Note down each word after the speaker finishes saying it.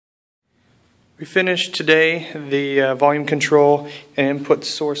We finished today the volume control and input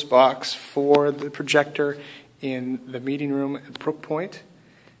source box for the projector in the meeting room at Brook Point.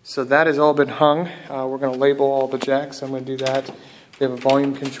 So that has all been hung. We're going to label all the jacks. I'm going to do that. We have a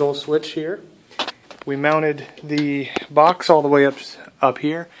volume control switch here. We mounted the box all the way up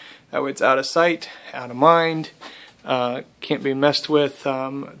here. That way it's out of sight, out of mind, can't be messed with. The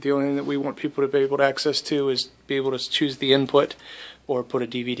only thing that we want people to be able to access to is be able to choose the input or put a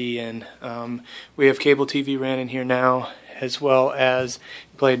DVD in. We have cable TV ran in here now, as well as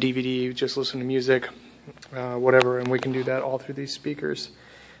play a DVD, just listen to music, whatever, and we can do that all through these speakers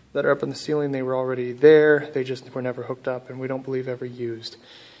that are up in the ceiling. They were already there, they just were never hooked up and we don't believe ever used.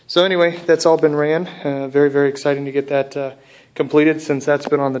 So anyway, that's all been ran. Very, very exciting to get that completed, since that's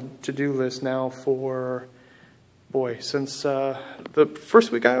been on the to-do list now for, boy, since the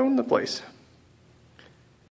first week I owned the place.